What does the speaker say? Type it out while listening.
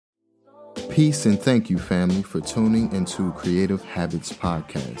Peace and thank you, family, for tuning into Creative Habits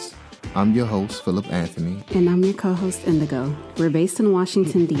Podcast. I'm your host, Philip Anthony. And I'm your co-host, Indigo. We're based in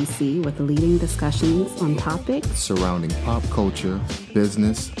Washington, D.C. with leading discussions on topics surrounding pop culture,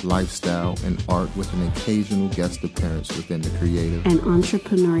 business, lifestyle, and art with an occasional guest appearance within the creative and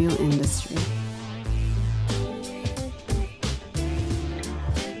entrepreneurial industry.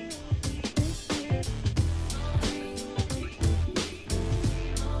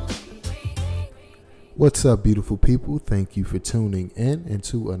 What's up, beautiful people? Thank you for tuning in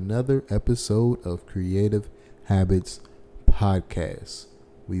into another episode of Creative Habits Podcast.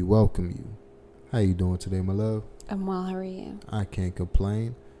 We welcome you. How you doing today, my love? I'm well. How are you? I can't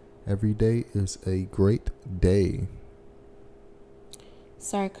complain. Every day is a great day.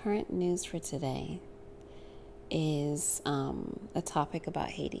 So our current news for today is a topic about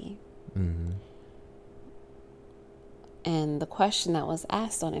Haiti. Mm-hmm. And the question that was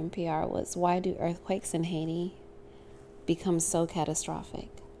asked on NPR was, why do earthquakes in Haiti become so catastrophic?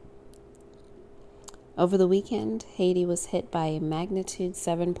 Over the weekend, Haiti was hit by a magnitude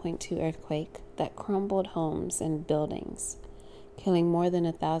 7.2 earthquake that crumbled homes and buildings, killing more than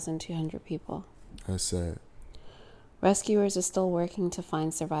 1,200 people. That's sad. Rescuers are still working to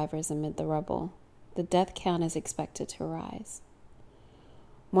find survivors amid the rubble. The death count is expected to rise.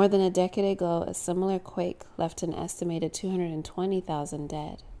 More than a decade ago, a similar quake left an estimated 220,000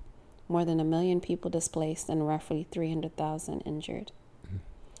 dead, more than 1 million people displaced, and roughly 300,000 injured.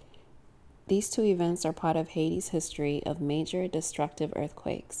 These two events are part of Haiti's history of major destructive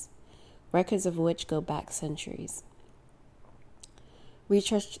earthquakes, records of which go back centuries.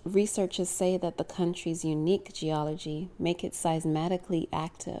 Researchers say that the country's unique geology make it seismically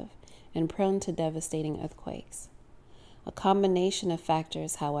active and prone to devastating earthquakes. A combination of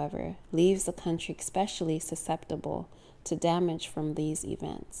factors, however, leaves the country especially susceptible to damage from these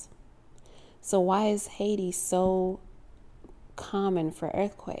events. So why is Haiti so common for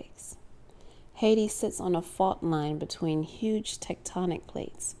earthquakes? Haiti sits on a fault line between huge tectonic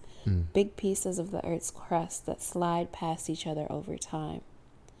plates, big pieces of the Earth's crust that slide past each other over time.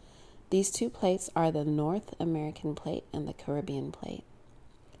 These two plates are the North American plate and the Caribbean plate.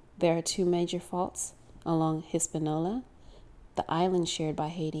 There are two major faults along Hispaniola, the island shared by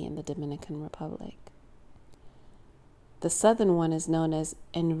Haiti and the Dominican Republic. The southern one is known as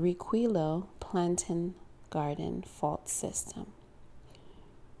Enriquillo Plantain Garden Fault System.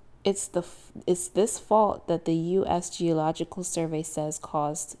 It's this fault that the U.S. Geological Survey says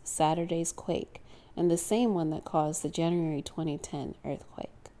caused Saturday's quake, and the same one that caused the January 2010 earthquake.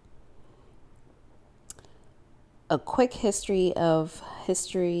 A quick history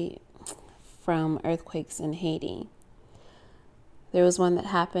from earthquakes in Haiti. There was one that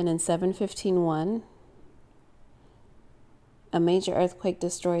happened in 715-1. A major earthquake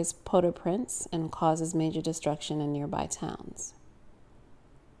destroys Port-au-Prince and causes major destruction in nearby towns.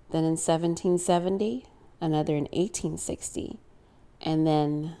 Then in 1770, another in 1860, and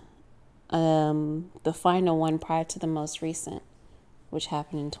then the final one prior to the most recent, which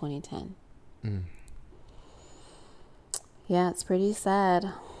happened in 2010. Yeah, it's pretty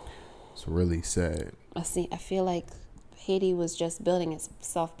sad. It's really sad. I feel like Haiti was just building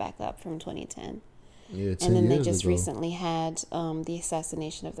itself back up from 2010. Yeah, 10 and then they years just ago. recently had the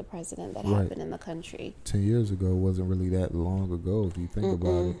assassination of the president that happened in the country. 10 years ago wasn't really that long ago if you think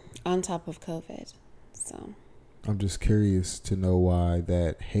about it. On top of COVID. So I'm just curious to know why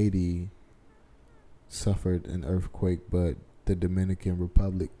that Haiti suffered an earthquake, but the Dominican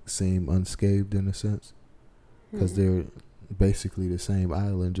Republic seemed unscathed in a sense. Because they're basically the same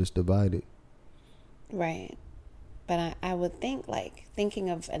island, just divided. Right. But I would think, thinking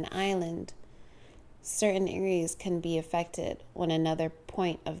of an island, certain areas can be affected when another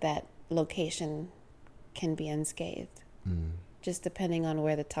point of that location can be unscathed. Just depending on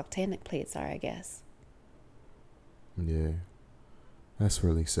where the tectonic plates are, I guess. Yeah. That's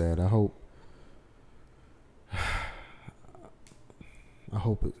really sad. I hope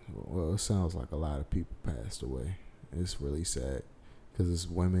it sounds like a lot of people passed away. It's really sad because it's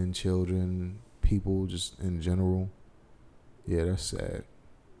women, children, people just in general. Yeah, that's sad.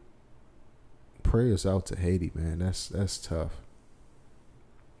 Prayers out to Haiti, man. That's tough.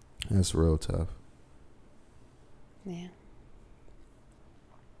 That's real tough. Yeah.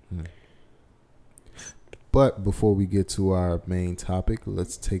 But before we get to our main topic,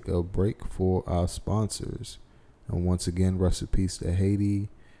 let's take a break for our sponsors. And once again, rest in peace to Haiti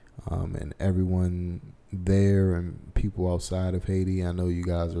and everyone there and people outside of Haiti. I know you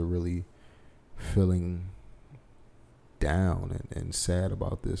guys are really feeling down and sad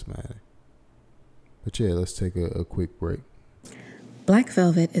about this, man. But yeah, let's take a quick break. Black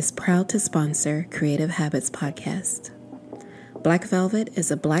Velvet is proud to sponsor Creative Habits Podcast. Black Velvet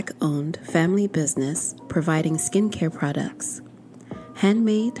is a Black-owned family business providing skincare products.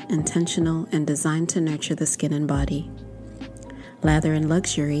 Handmade, intentional, and designed to nurture the skin and body. Lather in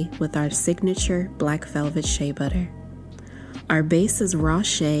luxury with our signature Black Velvet Shea Butter. Our base is raw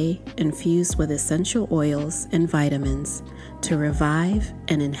shea infused with essential oils and vitamins to revive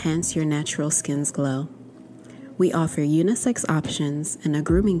and enhance your natural skin's glow. We offer unisex options and a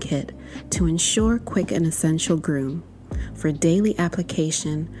grooming kit to ensure quick and essential groom for daily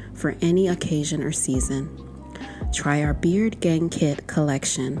application for any occasion or season. Try our Beard Gang Kit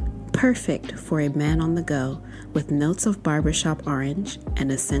collection, perfect for a man on the go with notes of barbershop orange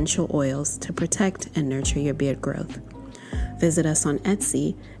and essential oils to protect and nurture your beard growth. Visit us on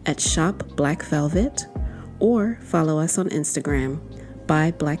Etsy at Shop Black Velvet or follow us on Instagram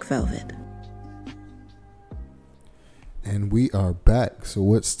by Black Velvet. And we are back. So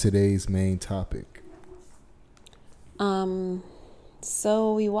what's today's main topic?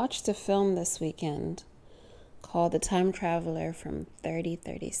 So we watched a film this weekend called The Time Traveler from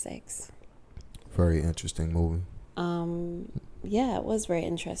 3036. Very interesting movie. Yeah, it was very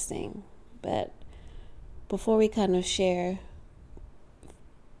interesting. But before we kind of share,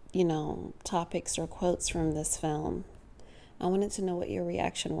 topics or quotes from this film, I wanted to know what your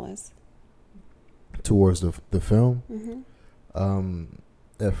reaction was. Towards the film? Mm-hmm.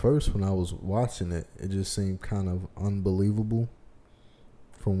 At first, when I was watching it, it just seemed kind of unbelievable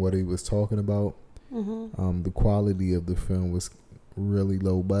from what he was talking about. Mm-hmm. The quality of the film was really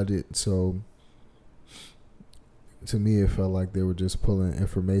low budget, so to me, it felt like they were just pulling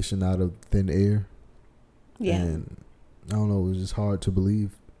information out of thin air. Yeah. And I don't know, it was just hard to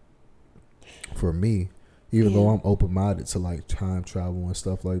believe for me, even though I'm open-minded to like time travel and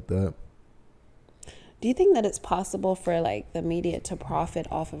stuff like that. Do you think that it's possible for like the media to profit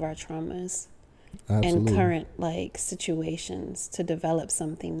off of our traumas? Absolutely. And current like situations to develop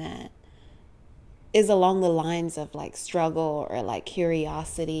something that is along the lines of like struggle or like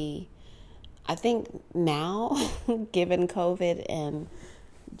curiosity? I think now, given COVID and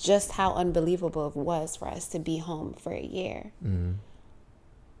just how unbelievable it was for us to be home for a year,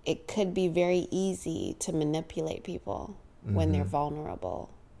 it could be very easy to manipulate people when they're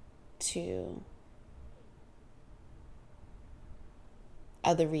vulnerable to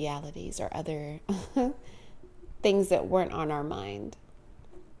other realities or other things that weren't on our mind.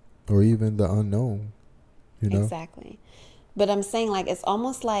 Or even the unknown, Exactly. But I'm saying like, it's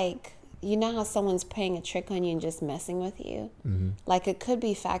almost like, you know how someone's playing a trick on you and just messing with you? Mm-hmm. Like it could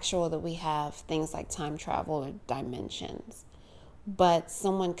be factual that we have things like time travel or dimensions, but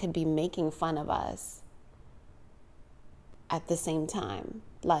someone could be making fun of us at the same time.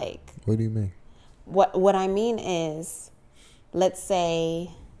 Like, what do you mean? What I mean is, let's say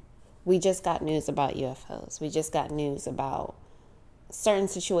we just got news about UFOs. We just got news about certain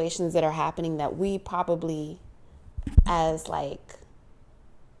situations that are happening that we probably, as like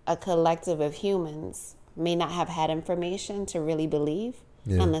a collective of humans, may not have had information to really believe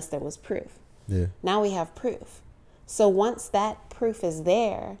unless there was proof. Yeah. Now we have proof. So once that proof is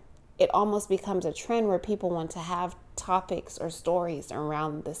there, it almost becomes a trend where people want to have topics or stories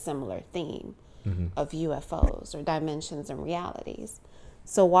around the similar theme of UFOs or dimensions and realities.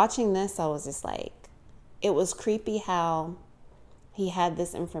 So watching this, I was just like, it was creepy how he had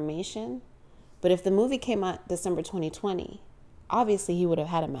this information. But if the movie came out December 2020, obviously he would have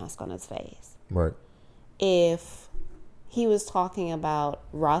had a mask on his face. Right. If he was talking about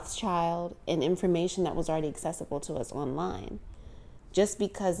Rothschild and information that was already accessible to us online, just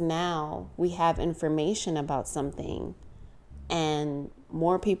because now we have information about something and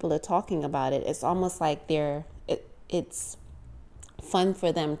more people are talking about it, it's almost like it's fun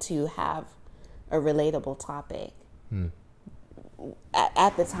for them to have a relatable topic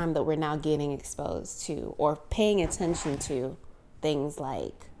at the time that we're now getting exposed to or paying attention to things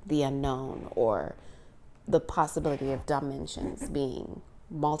like the unknown or the possibility of dimensions being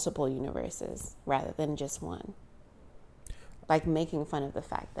multiple universes rather than just one. Like making fun of the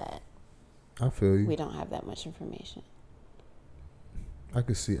fact that I feel you. we don't have that much information. I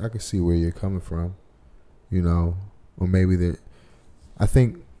could see where you're coming from, or maybe I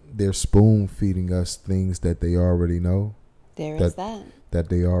think they're spoon feeding us things that they already know. That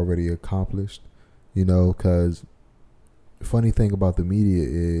they already accomplished, because funny thing about the media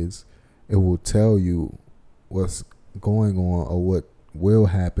is it will tell you what's going on or what will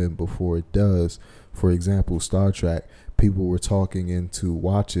happen before it does. For example, Star Trek, people were talking into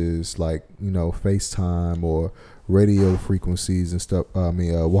watches like, FaceTime or radio frequencies and stuff.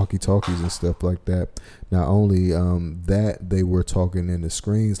 Walkie talkies and stuff like that. Not only that, they were talking into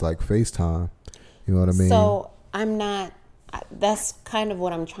screens like FaceTime. You know what I mean? So that's kind of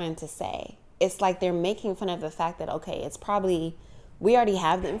what I'm trying to say. It's like they're making fun of the fact that, okay, it's probably, we already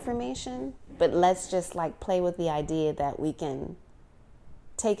have the information, but let's just like play with the idea that we can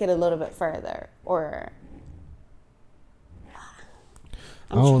take it a little bit further. Or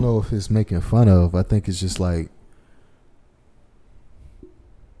I don't know if it's making fun of. I think it's just like,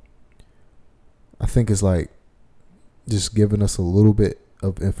 just giving us a little bit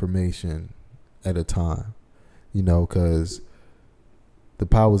of information at a time, because the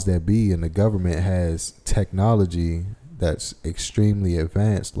powers that be and the government has technology that's extremely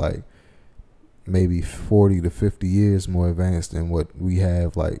advanced, like maybe 40 to 50 years more advanced than what we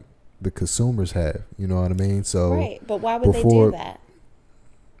have, like the consumers have. You know what I mean? So right, but why would they do that?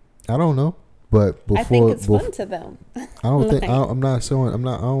 I don't know, but I think it's fun to them. I don't think I'm not showing. I'm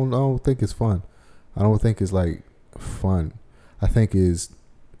not. I don't think it's fun. I don't think it's like fun. I think is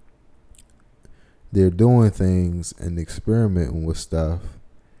they're doing things and experimenting with stuff,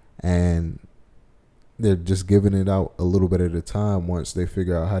 and they're just giving it out a little bit at a time once they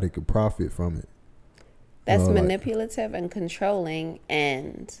figure out how they could profit from it. That's manipulative and controlling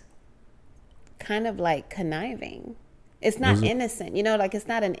and kind of like conniving. It's not innocent. It's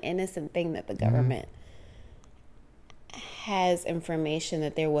not an innocent thing that the government has information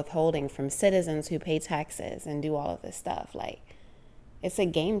that they're withholding from citizens who pay taxes and do all of this stuff. Like, it's a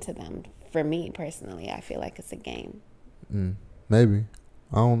game to them. For me personally, I feel like it's a game. Maybe.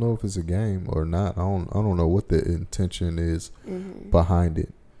 I don't know if it's a game or not. I don't know what the intention is behind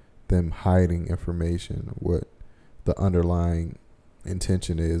it. Them hiding information, what the underlying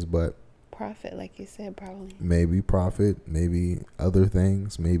intention is, but profit, like you said, probably. Maybe profit, maybe other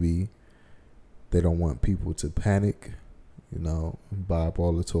things. Maybe they don't want people to panic, buy up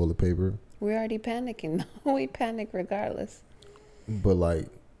all the toilet paper. We're already panicking. We panic regardless. But like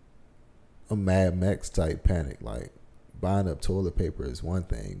a Mad Max type panic, like buying up toilet paper is one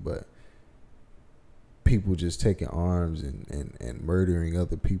thing, but people just taking arms and murdering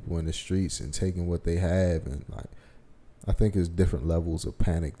other people in the streets and taking what they have, and like I think it's different levels of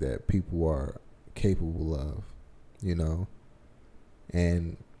panic that people are capable of,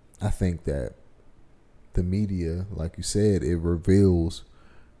 and I think that the media, like you said, it reveals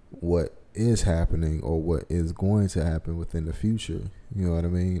what is happening or what is going to happen within the future. You know what I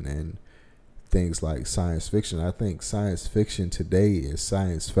mean? And things like science fiction. I think science fiction today is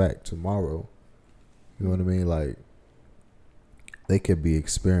science fact tomorrow. You know what I mean? Like, they could be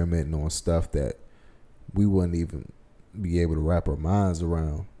experimenting on stuff that we wouldn't even be able to wrap our minds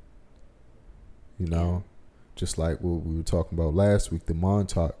around. Just like what we were talking about last week, the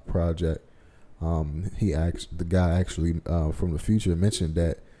Montauk Project. The guy actually from the future mentioned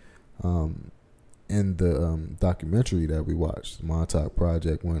that in the documentary that we watched, the Montauk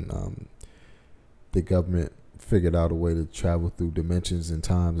Project, when the government figured out a way to travel through dimensions and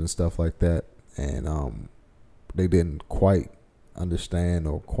times and stuff like that, and they didn't quite understand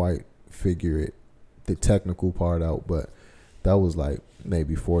or quite figure the technical part out, but that was like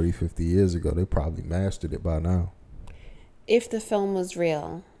maybe 40, 50 years ago. They probably mastered it by now. If the film was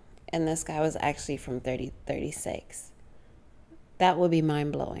real and this guy was actually from 36, that would be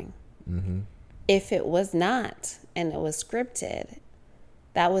mind-blowing. Mm-hmm. If it was not and it was scripted,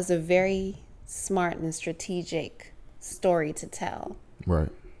 that was a very smart and strategic story to tell. Right.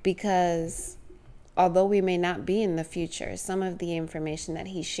 Because although we may not be in the future, some of the information that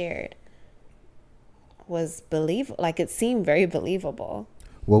he shared was it seemed very believable.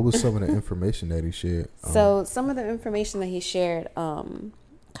 What was some of the information that he shared? So some of the information that he shared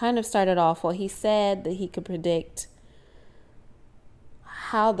kind of started off, he said that he could predict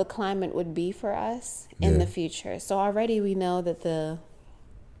how the climate would be for us in the future. So already we know that the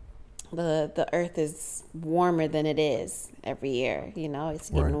earth is warmer than it is every year. It's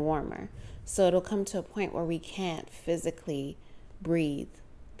getting warmer. So it'll come to a point where we can't physically breathe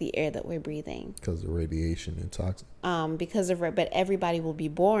the air that we're breathing because of radiation and toxins. But everybody will be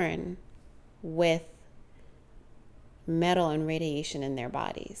born with metal and radiation in their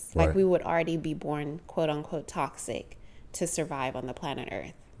bodies. Like we would already be born, quote unquote, toxic to survive on the planet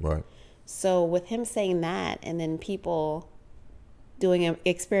Earth. Right. So with him saying that, and then people doing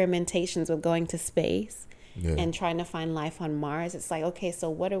experimentations with going to space and trying to find life on Mars, it's like, okay, so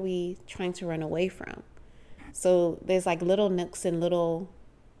what are we trying to run away from? So there's like little nooks and little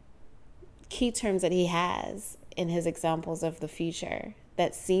key terms that he has in his examples of the future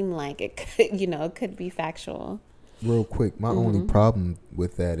that seem like it could, it could be factual. Real quick, my only problem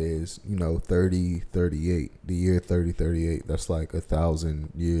with that is, 3038, the year 3038, that's like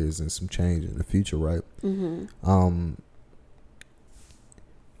 1,000 years and some change in the future, right?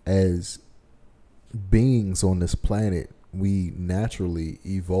 As beings on this planet, we naturally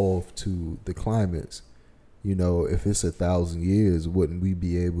evolve to the climates. If it's 1,000 years, wouldn't we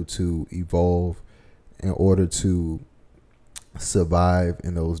be able to evolve in order to survive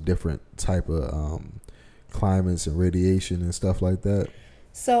in those different type of climates and radiation and stuff like that?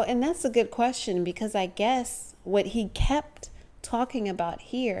 So, and that's a good question, because I guess what he kept talking about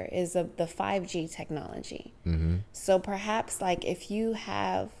here is of the 5G technology. So perhaps like if you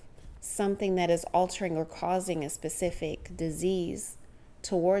have something that is altering or causing a specific disease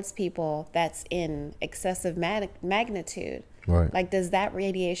towards people that's in excessive magnitude, Right. like does that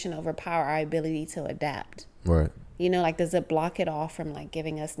radiation overpower our ability to adapt? Right. Like does it block it off from like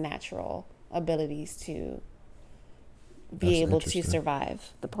giving us natural abilities to be That's able to interesting.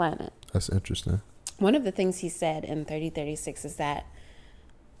 survive the planet? That's interesting. One of the things he said in 3036 is that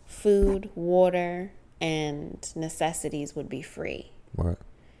food, water, and necessities would be free. Right.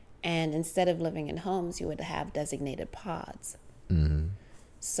 And instead of living in homes, you would have designated pods.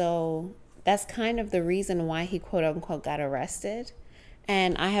 So that's kind of the reason why he, quote unquote, got arrested.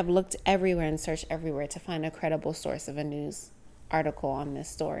 And I have looked everywhere and searched everywhere to find a credible source of a news article on this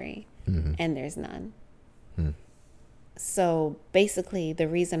story. And there's none. So basically, the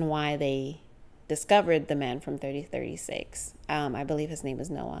reason why they discovered the man from 3036, I believe his name is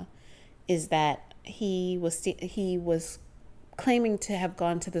Noah, is that he was claiming to have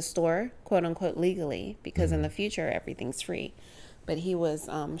gone to the store, quote unquote, legally, because in the future everything's free. But he was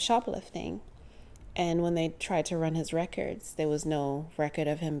shoplifting. And when they tried to run his records, there was no record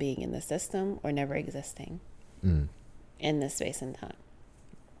of him being in the system or never existing in this space and time.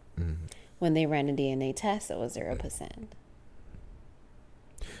 When they ran a DNA test, it was 0%.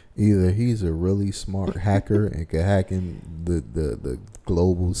 Either he's a really smart hacker and can hack in the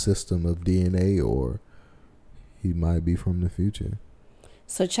global system of DNA, or he might be from the future.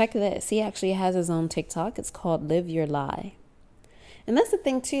 So check this. He actually has his own TikTok. It's called Live Your Lie. And that's the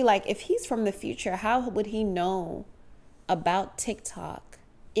thing too. Like if he's from the future, how would he know about TikTok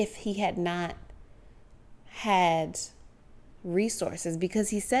if he had not had resources? Because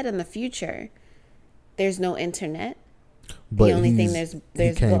he said in the future, there's no internet. But the only thing there's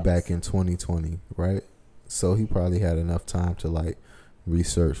he came books. back in 2020, right? So he probably had enough time to like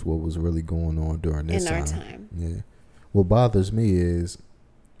research what was really going on during this in our time. Yeah. What bothers me is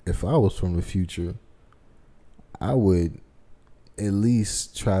if I was from the future, I would at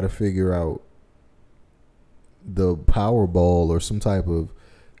least try to figure out the Powerball or some type of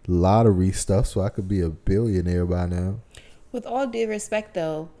lottery stuff so I could be a billionaire by now. With all due respect,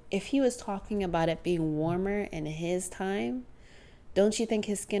 though, if he was talking about it being warmer in his time, don't you think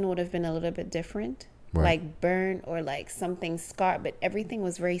his skin would have been a little bit different? Right. Like burnt or like something scarred, but everything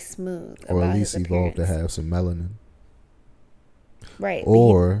was very smooth. Or about at least his evolved to appearance. have some melanin. Right.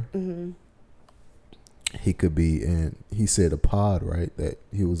 Or he could be in, he said a pod, right? That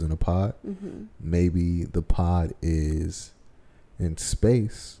he was in a pod. Maybe the pod is in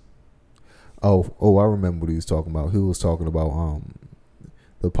space. Oh, I remember what he was talking about. He was talking about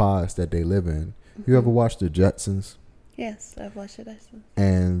the pods that they live in. You ever watched the Jetsons? Yes, I've watched it.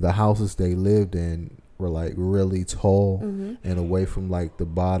 And the houses they lived in were like really tall and away from like the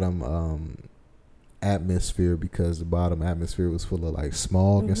bottom atmosphere, because the bottom atmosphere was full of like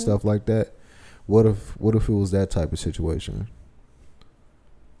smog and stuff like that. What if it was that type of situation?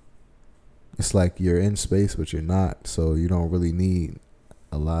 It's like you're in space but you're not, so you don't really need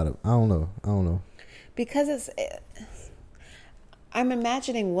a lot of I don't know. Because I'm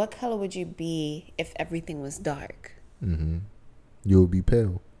imagining, what color would you be if everything was dark? You would be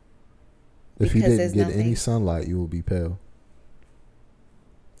pale. If you Because didn't there's get any nothing. sunlight, you would be pale.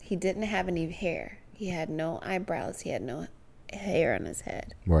 He didn't have any hair. He had no eyebrows. He had no hair on his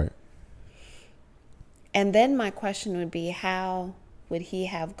head. Right. And then my question would be, how would he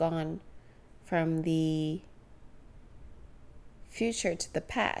have gone from the future to the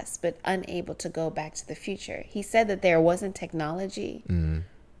past, but unable to go back to the future? He said that there wasn't technology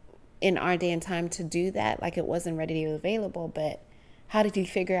in our day and time to do that, like it wasn't readily available, but how did he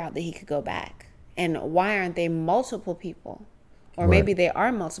figure out that he could go back? And why aren't they multiple people? Or Right. maybe they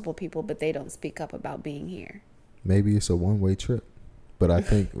are multiple people, but they don't speak up about being here. Maybe it's a one-way trip. But I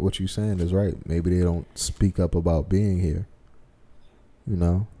think what you're saying is right. Maybe they don't speak up about being here. You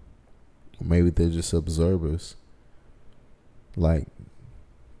know? Or maybe they're just observers. Like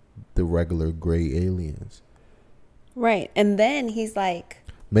the regular gray aliens. Right. And then he's like,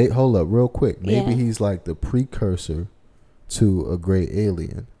 Hold up real quick. Maybe yeah. he's like the precursor to a great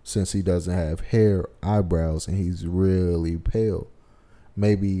alien, since he doesn't have hair, eyebrows, and he's really pale.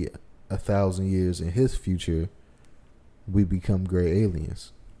 Maybe 1,000 years in his future, we become gray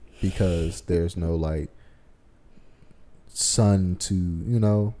aliens because there's no like sun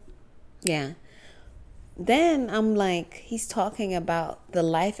to, Yeah. Then I'm like, he's talking about the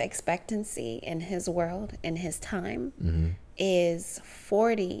life expectancy in his world, in his time, Mm-hmm. is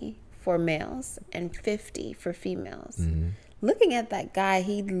 40 for males and 50 for females. Mm-hmm. Looking at that guy,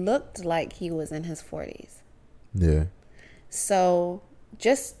 he looked like he was in his 40s. Yeah. So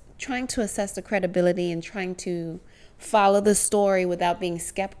just trying to assess the credibility and trying to follow the story without being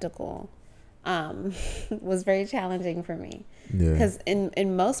skeptical was very challenging for me. Yeah. Because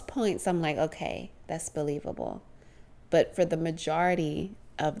in most points, I'm like, okay, that's believable. But for the majority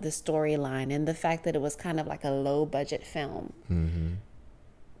of the storyline and the fact that it was kind of like a low budget film, Mm-hmm.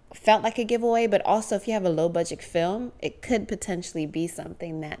 felt like a giveaway. But also, if you have a low budget film, it could potentially be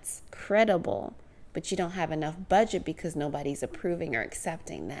something that's credible, but you don't have enough budget because nobody's approving or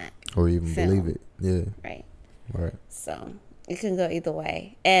accepting that. Or even film. believe it. Yeah. Right. Right. So it can go either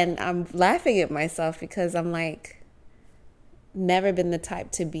way. And I'm laughing at myself because I'm like, never been the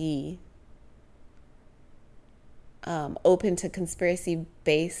type to be open to conspiracy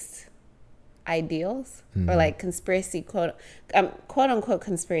based ideals or like conspiracy quote unquote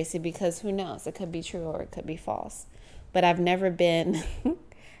conspiracy, because who knows, it could be true or it could be false. But I've never been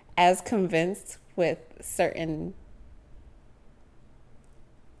as convinced with certain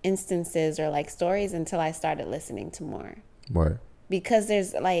instances or like stories until I started listening to more. Right. Because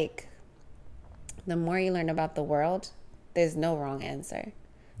there's like, the more you learn about the world, there's no wrong answer.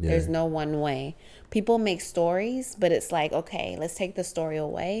 Yeah. There's no one way. People make stories, but it's like, okay, let's take the story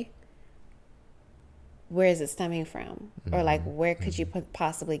away. Where is it stemming from? Or like, where could you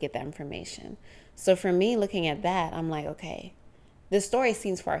possibly get that information? So for me, looking at that, I'm like, okay, this story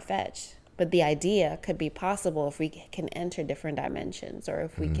seems far-fetched, but the idea could be possible if we can enter different dimensions, or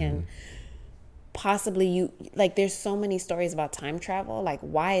if we can possibly, like, there's so many stories about time travel. Like,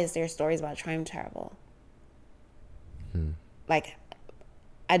 why is there stories about time travel? Like,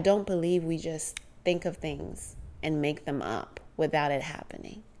 I don't believe we just think of things and make them up without it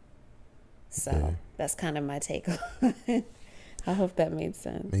happening. So that's kind of my take on it. I hope that made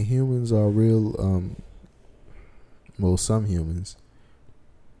sense. I mean, humans are real, well, some humans,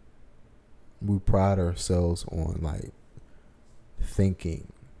 we pride ourselves on like thinking,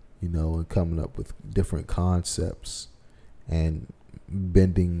 and coming up with different concepts and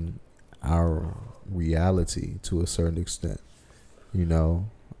bending our reality to a certain extent. We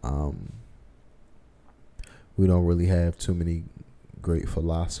don't really have too many great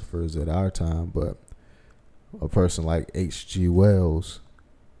philosophers at our time, but a person like H.G. Wells,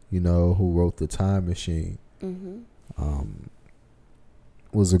 who wrote The Time Machine,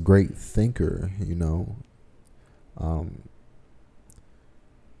 was a great thinker.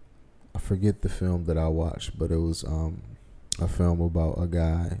 I forget the film that I watched, but it was a film about a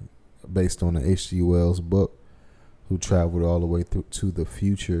guy based on the H.G. Wells book who traveled all the way through to the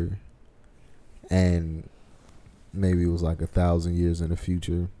future, and maybe it was like 1,000 years in the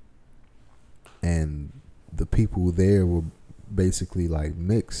future, and the people there were basically like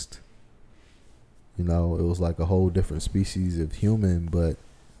mixed. It was like a whole different species of human, but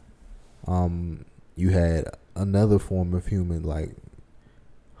you had another form of human like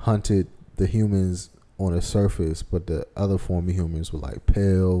hunted the humans on the surface, but the other form of humans were like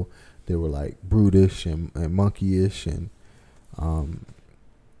pale. They were like brutish and monkeyish, and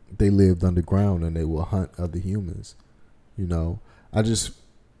they lived underground and they would hunt other humans. I just,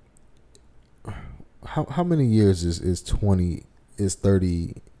 how many years is 30,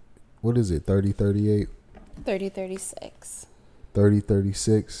 what is it, 3038? 3036.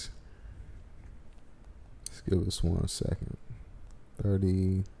 3036. Let's give us 1 second.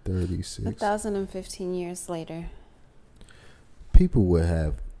 3036. 1,015 years later. People would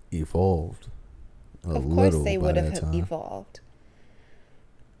have evolved a Of course little they by would that have time. evolved.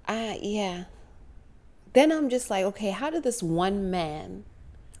 Yeah. Then I'm just like, okay, how did this one man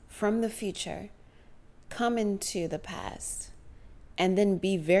from the future come into the past and then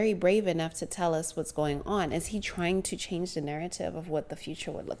be very brave enough to tell us what's going on? Is he trying to change the narrative of what the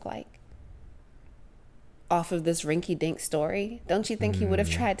future would look like off of this rinky-dink story? Don't you think he would have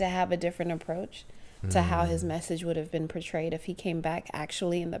tried to have a different approach to how his message would have been portrayed if he came back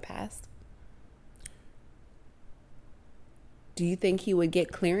actually in the past? Do you think he would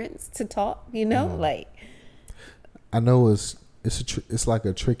get clearance to talk? Like, I know it's like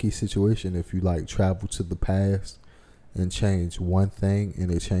a tricky situation if you like travel to the past and change one thing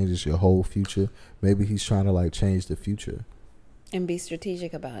and it changes your whole future. Maybe he's trying to like change the future And be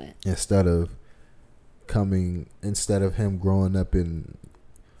strategic about it. instead of him growing up in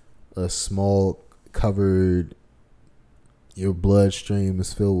a small covered, your bloodstream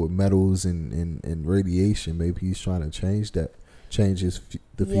is filled with metals and radiation. Maybe he's trying to change the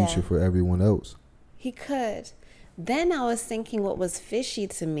future for everyone else. He could. Then I was thinking what was fishy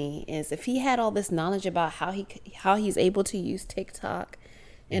to me is if he had all this knowledge about how he's able to use TikTok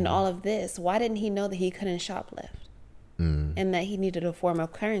and all of this, why didn't he know that he couldn't shoplift? And that he needed a form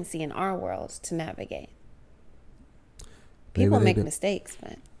of currency in our world to navigate. People make mistakes,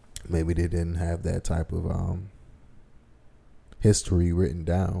 but maybe they didn't have that type of history written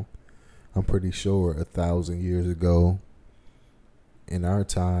down. I'm pretty sure 1,000 years ago, in our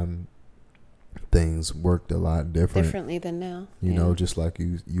time, things worked a lot differently than now. You know, just like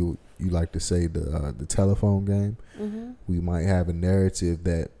you like to say the telephone game. Mm-hmm. We might have a narrative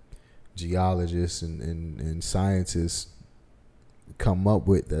that geologists and scientists come up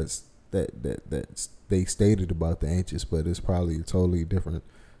with that they stated about the ancients, but it's probably a totally different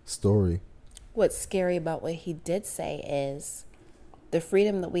story. What's scary about what he did say is the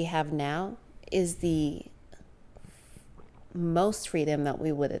freedom that we have now is the most freedom that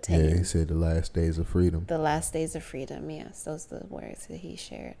we would attain. Yeah, he said the last days of freedom. The last days of freedom, yes. Those are the words that he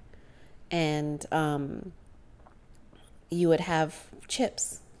shared. And you would have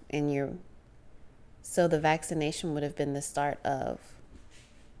chips in your... So the vaccination would have been the start of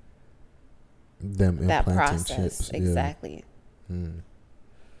them that implanting process. chips. Exactly. Yeah.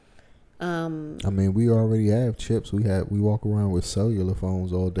 I mean, we already have chips. We walk around with cellular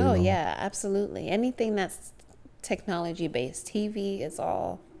phones all day long. Oh, yeah, absolutely. Anything that's technology based, TV, is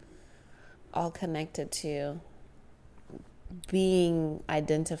all connected to being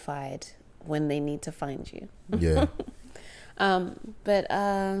identified when they need to find you. Yeah. But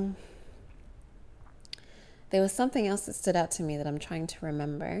there was something else that stood out to me that I'm trying to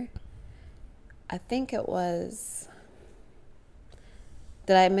remember. I think it was...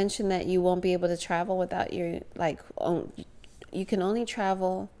 Did I mention that you won't be able to travel without your, you can only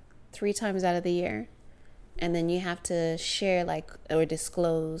travel 3 times out of the year, and then you have to share or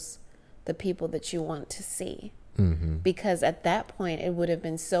disclose the people that you want to see. Mm-hmm. Because at that point it would have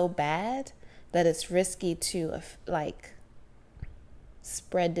been so bad that it's risky to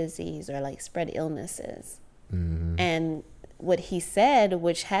spread disease or spread illnesses. Mm-hmm. And what he said,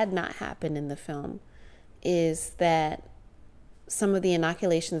 which had not happened in the film, is that some of the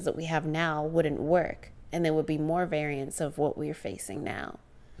inoculations that we have now wouldn't work, and there would be more variants of what we're facing now,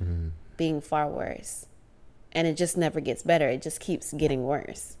 being far worse. And it just never gets better. It just keeps getting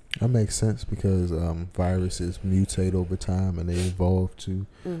worse. That makes sense because viruses mutate over time and they evolve to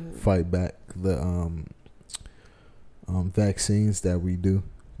fight back the vaccines that we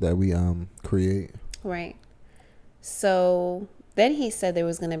create. Right. So then he said there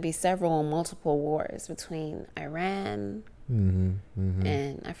was going to be multiple wars between Iran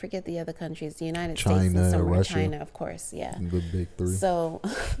and I forget the other countries, the United States and somewhere, Russia. China, of course, yeah. The big 3. So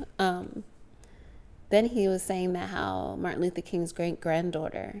then he was saying that how Martin Luther King's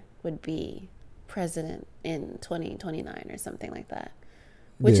great-granddaughter would be president in 2029 or something like that,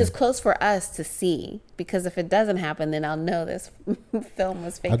 which is close for us to see, because if it doesn't happen, then I'll know this film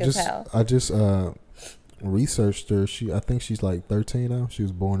was fake as hell. I just researched her. I think she's 13 now. She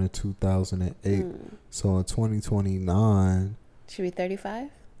was born in 2008. So in 2029, she'll be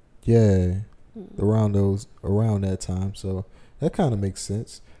 35. Yeah, around that time. So that kind of makes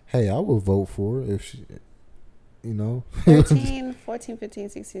sense. Hey, I would vote for her if she, 13, 14, 15,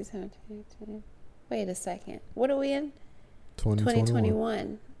 16, 17, 18. Wait a second. What are we in?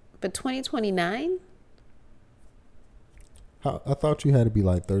 2021. But 2029? I thought you had to be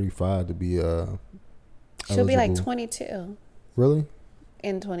 35 to be She'll be eligible. 22. Really?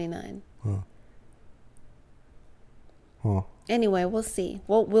 In 29. Huh. Anyway, we'll see.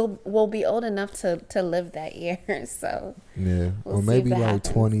 We'll be old enough to live that year, so yeah. Or maybe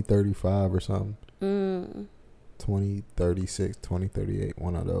 2035 or something. 2036, 2038,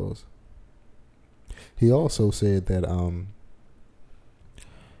 one of those. He also said that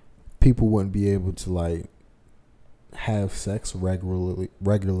people wouldn't be able to have sex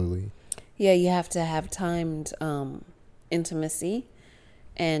regularly. Yeah, you have to have timed intimacy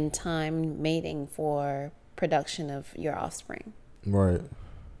and timed mating for production of your offspring. Right.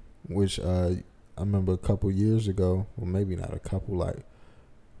 Which I remember a couple years ago, or maybe not a couple,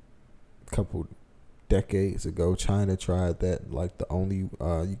 couple decades ago, China tried that. The only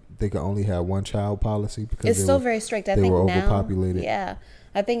they could only have one child policy because it's still very strict. I think were now, overpopulated. Yeah,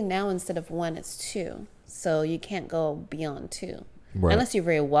 I think now instead of 1, it's 2. So you can't go beyond 2. Right. Unless you're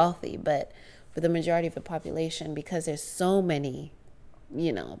very wealthy. But for the majority of the population, because there's so many,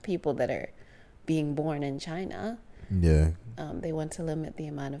 people that are being born in China, Yeah. they want to limit the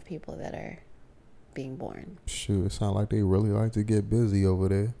amount of people that are being born. Shoot, it sounds like they really like to get busy over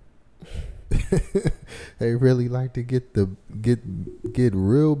there. They really like to get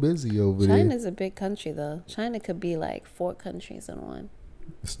real busy over there. China's a big country, though. China could be like 4 countries in one.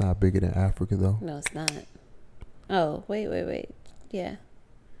 It's not bigger than Africa, though. No, it's not. Oh, wait. Yeah.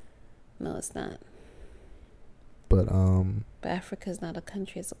 No, it's not. But Africa's not a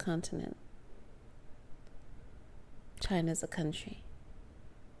country, it's a continent. China's a country.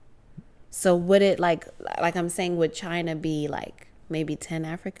 So would it, like I'm saying, would China be like maybe 10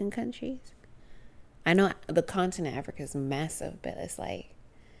 African countries? I know the continent Africa is massive, but it's like,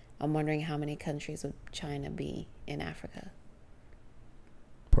 I'm wondering how many countries would China be in Africa?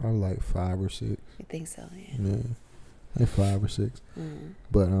 probably like 5 or 6. You think so? Yeah. Yeah, like 5 or 6. Mm.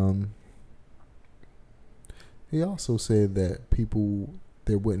 But he also said that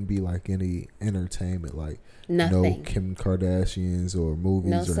there wouldn't be like any entertainment, like Nothing. no Kim Kardashians or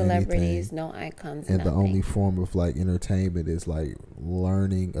movies No or celebrities, anything. no icons, And nothing. the only form of like entertainment is like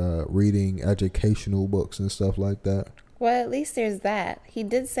learning, reading educational books and stuff like that. Well, at least there's that. He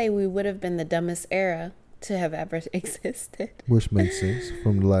did say we would have been the dumbest era to have ever existed. Which makes sense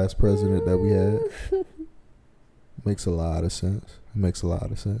from the last president that we had. Makes a lot of sense. It makes a lot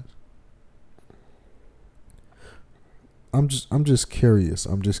of sense. I'm just curious.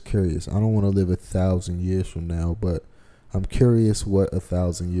 I don't want to live 1,000 years from now, but I'm curious what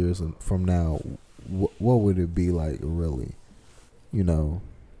 1,000 years from now, what would it be like really?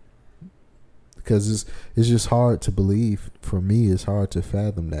 Because it's just hard to believe. For me, it's hard to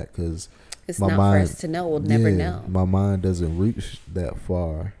fathom that because It's not for us to know. We'll never know. My mind doesn't reach that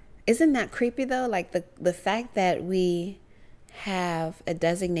far. Isn't that creepy though? Like the fact that we have a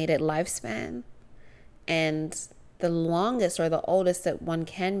designated lifespan, and the longest or the oldest that one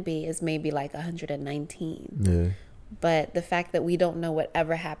can be is maybe like 119. Yeah. But the fact that we don't know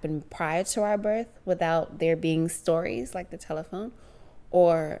whatever happened prior to our birth without there being stories like the telephone,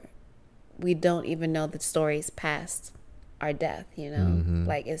 or we don't even know the stories past our death, Mm-hmm.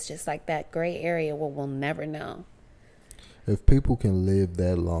 Like it's just like that gray area where we'll never know. If people can live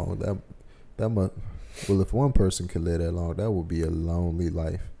that long, that must. Well, if one person can live that long, that would be a lonely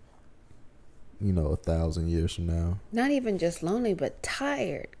life. 1,000 years from now. Not even just lonely, but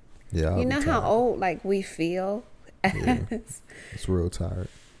tired. Yeah. You know how old like we feel Yeah. as It's real tired.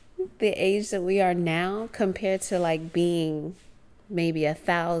 the age that we are now compared to like being maybe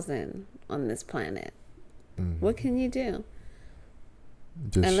 1,000 on this planet. Mm-hmm. What can you do?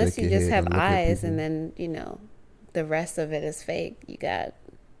 Just Unless shake you your just head have and look at eyes people. and then, the rest of it is fake. You got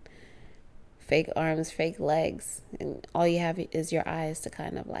fake arms, fake legs, and all you have is your eyes to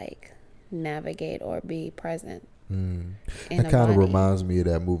kind of like navigate or be present. Mm. In That a kind of body. reminds me of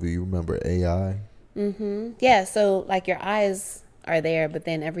that movie. You remember AI? Mm-hmm. Yeah, so like your eyes are there, but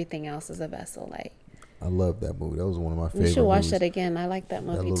then everything else is a vessel. Like I love that movie. That was one of my favorite. you should watch movies. that again. I like that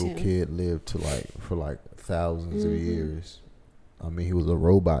movie That little too. kid lived for thousands of Mhm. years. I mean, he was a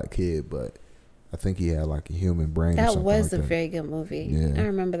robot kid, but I think he had like a human brain. Or That something was like a that. very good movie. Yeah. I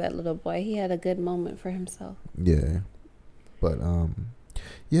remember that little boy. He had a good moment for himself. Yeah, but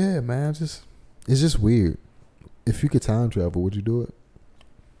yeah, man, it's just weird. If you could time travel, would you do it?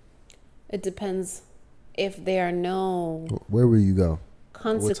 It depends. If there are no Where would you go?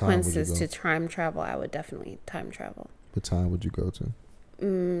 consequences go? to time travel, I would definitely time travel. What time would you go to?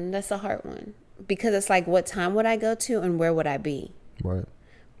 That's a hard one. Because it's like, what time would I go to and where would I be? Right.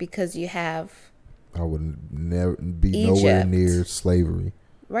 Because you have, I would never be nowhere Egypt. near slavery.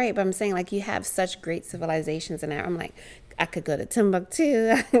 right, but I'm saying like you have such great civilizations and I'm like, I could go to Timbuktu,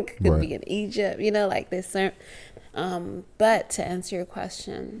 I could Right. be in Egypt, like this. But to answer your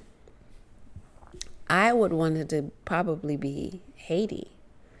question, I would want it to probably be Haiti.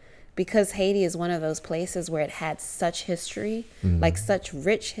 Because Haiti is one of those places where it had such history, like such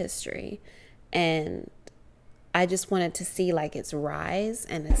rich history. And I just wanted to see like its rise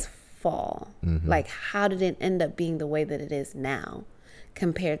and its fall. Like how did it end up being the way that it is now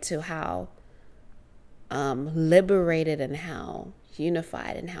compared to how liberated and how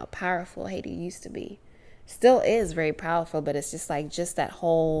unified and how powerful Haiti used to be. Still is very powerful, but it's just like that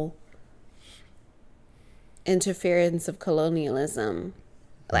whole interference of colonialism.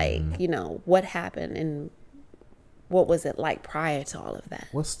 Like, what happened and what was it like prior to all of that?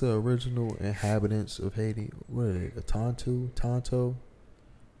 What's the original inhabitants of Haiti? What are they? The Tonto?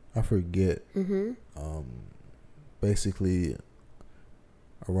 I forget. Basically,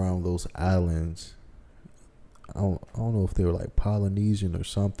 around those islands, I don't know if they were like Polynesian or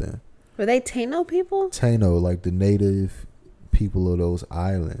something. Were they Taino people? Taino, like the native people of those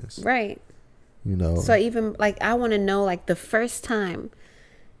islands. Right. You know. So even like I want to know like the first time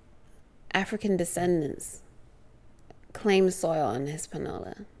African descendants claimed soil on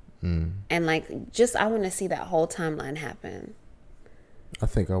Hispaniola. And like just I want to see that whole timeline happen. I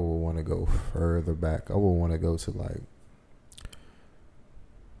think I would want to go further back. I would want to go to like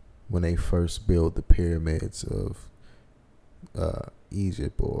when they first built the pyramids of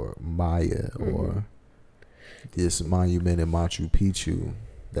Egypt or Maya or this monument in Machu Picchu.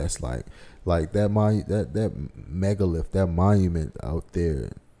 That's like that that megalith, that monument out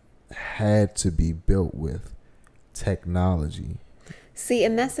there had to be built with technology. See,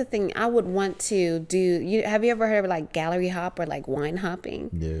 and that's the thing I would want to do. Have you ever heard of like gallery hop or like wine hopping?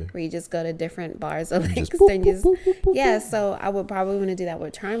 Yeah. Where you just go to different bars or like Just boop, boop, boop, boop, boop, yeah. boop. So I would probably want to do that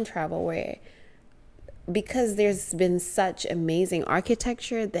with time travel, where because there's been such amazing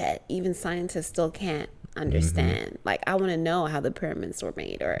architecture that even scientists still can't understand. Like I want to know how the pyramids were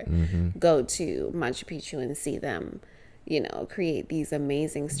made, or go to Machu Picchu and see them, you know, create these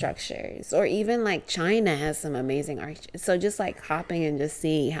amazing structures. Or even like China has some amazing art. So just like hopping and just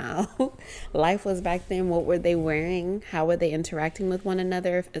seeing how life was back then. What were they wearing? How were they interacting with one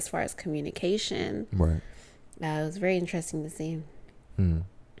another as far as communication? Right. It was very interesting to see.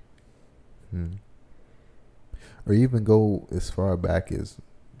 Or even go as far back as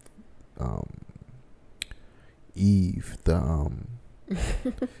Eve,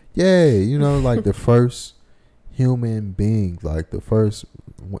 yeah, you know, like the first human being, like the first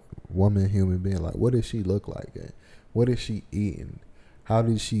woman human being. Like, what did she look like? And what is she eating? How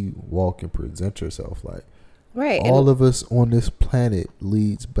did she walk and present herself? Like, Right. all of us on this planet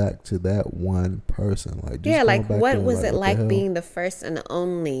leads back to that one person. Like, just yeah, like going back what there, was it what the like hell? being the first and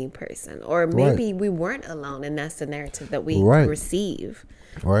only person? Or maybe we weren't alone, and that's the narrative that we Right. receive.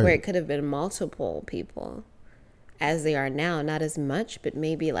 Right. Where it could have been multiple people, as they are now, not as much, but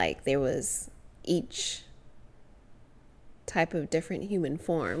maybe like there was each type of different human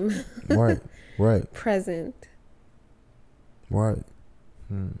form Right. Right. present, Right.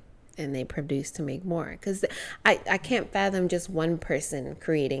 and they produced to make more. Because I can't fathom just one person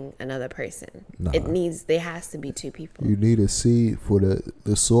creating another person. Nah. There has to be two people. You need a seed for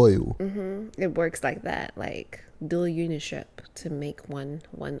the soil. It works like that, like dual uniship to make one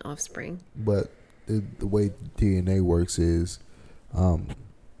offspring. But the way DNA works is,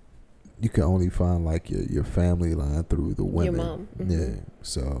 you can only find like your family line through the women. Your mom. Yeah.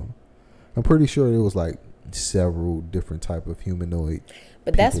 So I'm pretty sure it was like several different type of humanoid.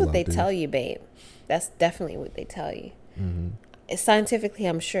 But that's people what they out there. tell you, babe. That's definitely what they tell you. Scientifically,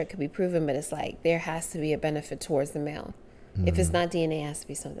 I'm sure it could be proven, but it's like there has to be a benefit towards the male. If it's not DNA, it has to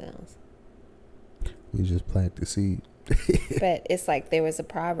be something else. We just plant the seed. But it's like there was a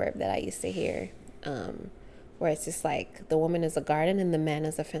proverb that I used to hear, where it's just like the woman is a garden and the man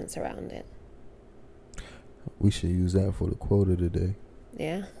is a fence around it. We should use that for the quote of the day.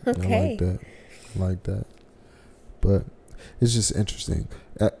 Yeah. I Okay. like that. I like that. But it's just interesting.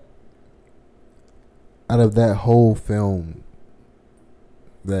 Out of that whole film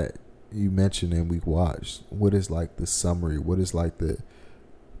that you mentioned and we watched, what is like the summary? What is like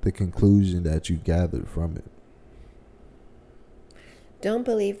the conclusion that you gathered from it? Don't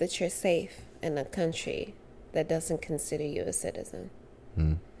believe that you're safe in a country that doesn't consider you a citizen.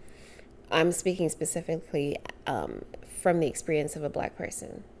 I'm speaking specifically from the experience of a black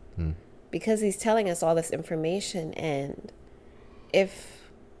person. Because he's telling us all this information, and if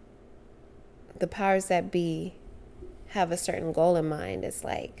the powers that be have a certain goal in mind, it's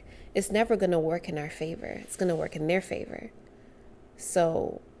like it's never going to work in our favor. It's going to work in their favor.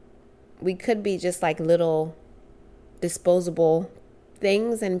 So we could be just like little disposable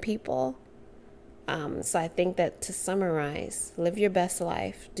things and people. So I think that to summarize, live your best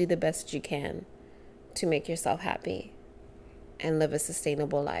life, do the best you can to make yourself happy, and live a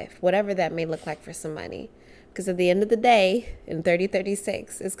sustainable life, whatever that may look like for somebody. Because at the end of the day, in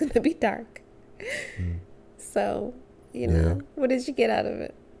 3036, it's going to be dark. So, you know, what did you get out of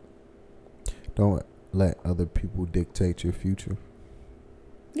it? Don't let other people dictate your future.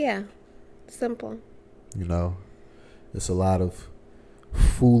 Yeah, simple. You know, there's a lot of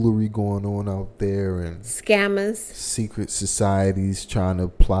foolery going on out there, and Scammers. secret societies trying to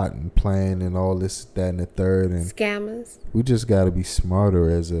plot and plan and all this, that, and the third. And Scammers. we just got to be smarter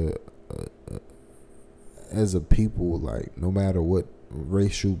as a people. Like, no matter what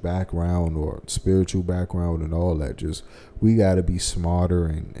racial background or spiritual background and all that, just we got to be smarter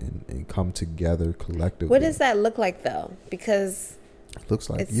and come together collectively. What does that look like, though? Because Looks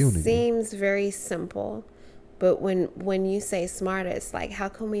like it unity. seems very simple, But when you say smart, it's like, how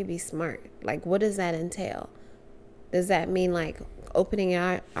can we be smart? Like, what does that entail? Does that mean like opening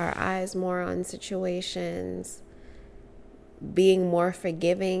our eyes more on situations, being more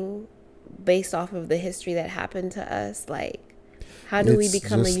forgiving based off of the history that happened to us? Like, how do we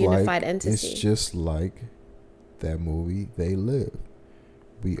become a unified entity? It's just like that movie They Live.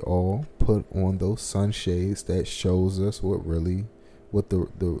 We all put on those sunshades that shows us what's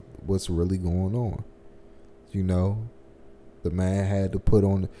really going on. You know, the man had to put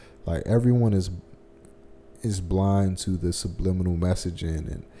on, like, everyone is blind to the subliminal messaging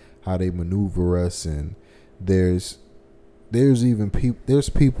and how they maneuver us, and there's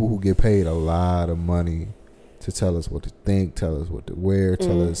people who get paid a lot of money to tell us what to think, tell us what to wear,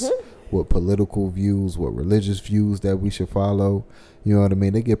 tell us what political views, what religious views that we should follow. You know what I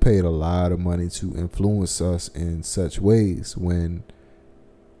mean? They get paid a lot of money to influence us in such ways, when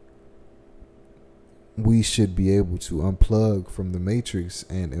we should be able to unplug from the matrix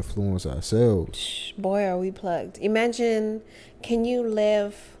and influence ourselves. Boy, are we plugged. Imagine, can you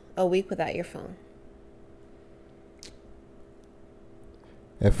live a week without your phone?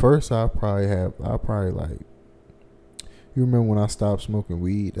 At first, I'll probably like, you remember when I stopped smoking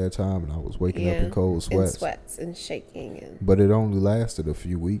weed that time and I was waking up in cold sweats? And sweats and shaking. But it only lasted a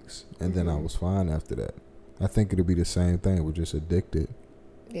few weeks, and then I was fine after that. I think it'll be the same thing. We're just addicted.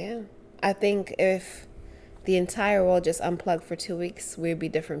 Yeah. I think if the entire world just unplugged for 2 weeks, we'd be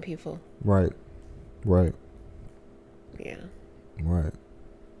different people. Right. Yeah. Right.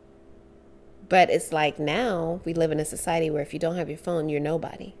 But it's like now we live in a society where if you don't have your phone, you're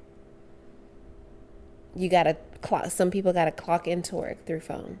nobody. You gotta clock. Some people gotta clock into work through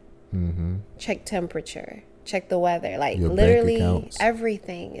phone. Mm-hmm. Check temperature. Check the weather. Like, your literally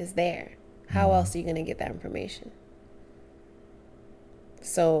everything is there. How else are you gonna get that information?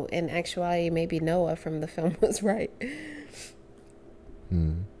 So in actuality, maybe Noah from the film was right.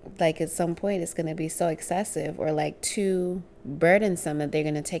 Like, at some point, it's gonna be so excessive or like too burdensome that they're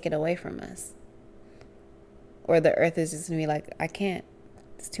gonna take it away from us. Or the earth is just gonna be like, I can't.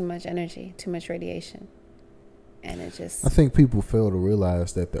 It's too much energy, too much radiation. And it just... I think people fail to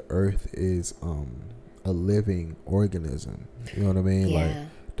realize that the earth is a living organism. You know what I mean? Yeah. Like,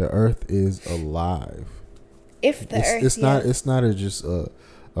 the earth is alive. If the earth... It's not just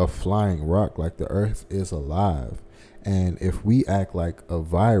a flying rock. Like, the earth is alive. And if we act like a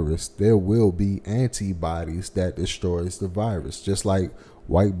virus, there will be antibodies that destroys the virus. Just like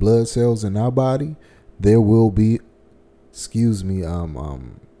white blood cells in our body, there will be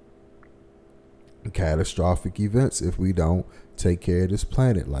catastrophic events if we don't take care of this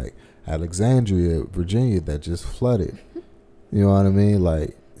planet, like Alexandria, Virginia, that just flooded. You know what I mean?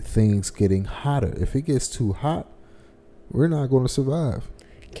 Like, things getting hotter. If it gets too hot, we're not going to survive.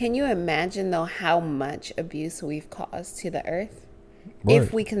 Can you imagine, though, how much abuse we've caused to the earth? Right.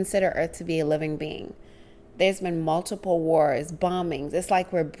 If we consider Earth to be a living being. There's been multiple wars, bombings. It's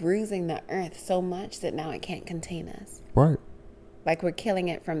like we're bruising the earth so much that now it can't contain us. Right. Like, we're killing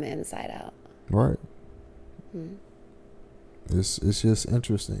it from the inside out. Right. It's just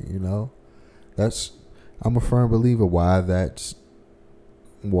interesting, you know. I'm a firm believer why there's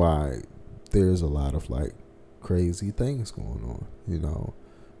a lot of like crazy things going on. You know,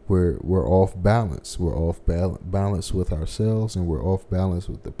 we're off balance. We're off balance with ourselves, and we're off balance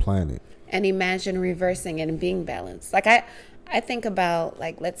with the planet. And imagine reversing it and being balanced. Like, I think about,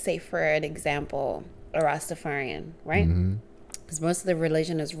 like, let's say for an example, a Rastafarian, right? Because most of the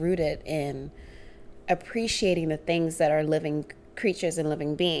religion is rooted in appreciating the things that are living creatures and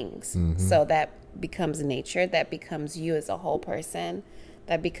living beings. So that becomes nature, that becomes you as a whole person,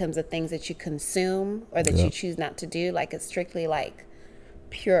 that becomes the things that you consume or that you choose not to do. Like, it's strictly like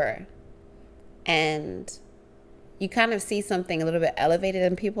pure. And you kind of see something a little bit elevated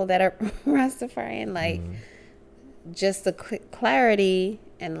in people that are Rastafarian, like just the clarity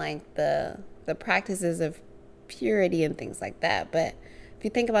and like the practices of purity and things like that. But if you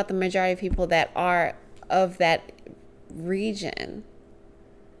think about the majority of people that are of that region,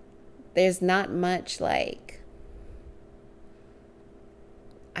 there's not much, like,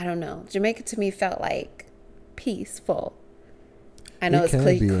 I don't know. Jamaica to me felt like peaceful. I know it's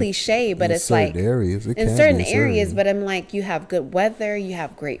cliche, but it's like in certain areas, but I'm like, you have good weather, you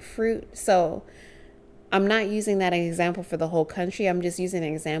have great fruit. So I'm not using that as an example for the whole country. I'm just using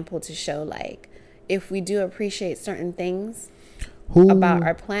an example to show, like, if we do appreciate certain things about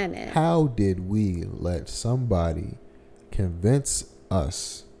our planet. How did we let somebody convince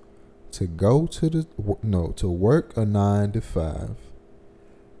us to go to work a 9 to 5,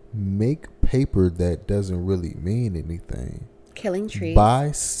 make paper that doesn't really mean anything, killing trees.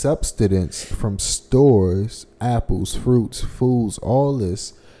 buy substance from stores, apples, fruits, foods, all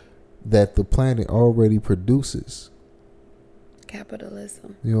this that the planet already produces.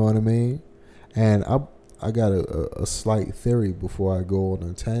 Capitalism. You know what I mean? And I got a slight theory before I go on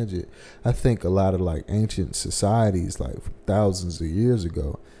a tangent. I think a lot of like ancient societies, like from thousands of years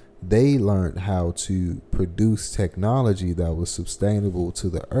ago, they learned how to produce technology that was sustainable to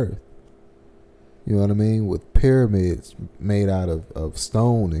the earth. You know what I mean? With pyramids made out of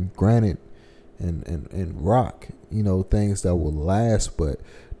stone and granite and rock, you know, things that will last but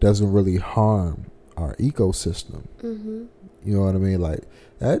doesn't really harm our ecosystem. Mm-hmm. You know what I mean? Like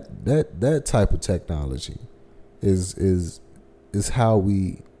that type of technology is how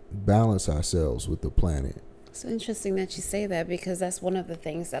we balance ourselves with the planet. It's interesting that you say that, because that's one of the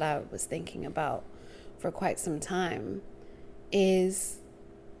things that I was thinking about for quite some time, is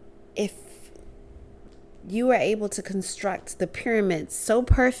if you were able to construct the pyramids so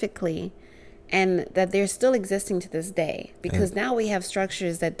perfectly, and that they're still existing to this day, because now we have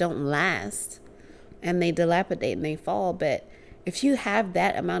structures that don't last and they dilapidate and they fall. But if you have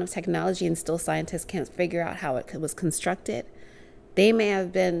that amount of technology and still scientists can't figure out how it was constructed, they may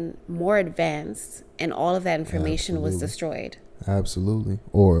have been more advanced and all of that information was destroyed. Absolutely.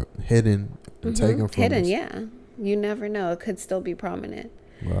 Or hidden and taken from hidden, us. yeah. You never know. It could still be prominent.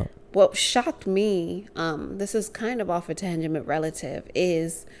 Wow. What shocked me, this is kind of off a tangent but relative,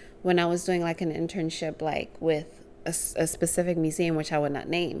 is when I was doing like an internship like with a specific museum, which I would not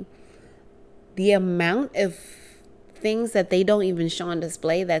name, the amount of things that they don't even show on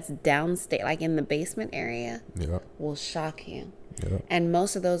display that's downstate, like in the basement area, will shock you. And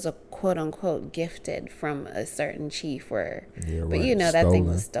most of those are quote unquote gifted from a certain chief, or but you know, that thing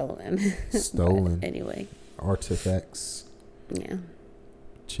was stolen. Stolen. Anyway. Artifacts. Yeah.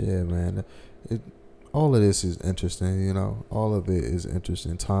 Yeah, man. All of this is interesting, you know. All of it is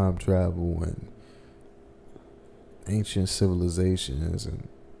interesting. Time travel and ancient civilizations and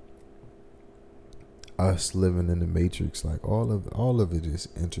us living in the Matrix. Like all of it is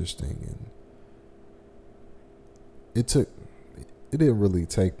interesting, and it didn't really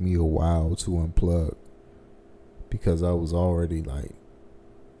take me a while to unplug, because I was already like,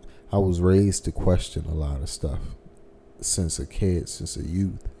 I was raised to question a lot of stuff since a kid, since a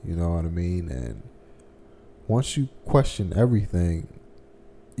youth, you know what I mean? And once you question everything,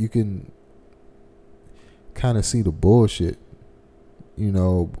 you can kind of see the bullshit, you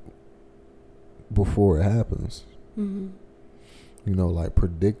know, before it happens. Mm-hmm. You know, like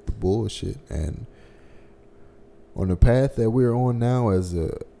predict the bullshit. And on the path that we're on now as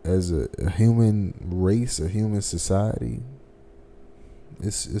a human race, a human society,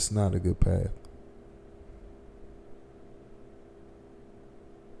 it's not a good path.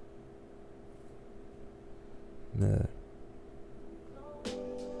 Yeah.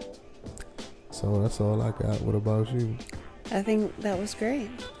 So that's all I got. What about you? I think that was great.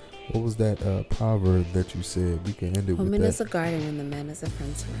 What was that proverb that you said? We can end it with that. Woman is a garden and the man is a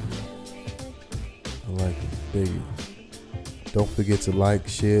fence around it. I like it. Biggie. Don't forget to like,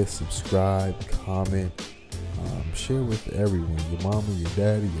 share, subscribe, comment, share with everyone. Your mama, your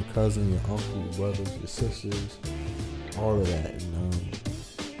daddy, your cousin, your uncle, your brothers, your sisters, all of that. And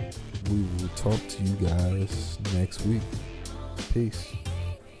we will talk to you guys next week. Peace.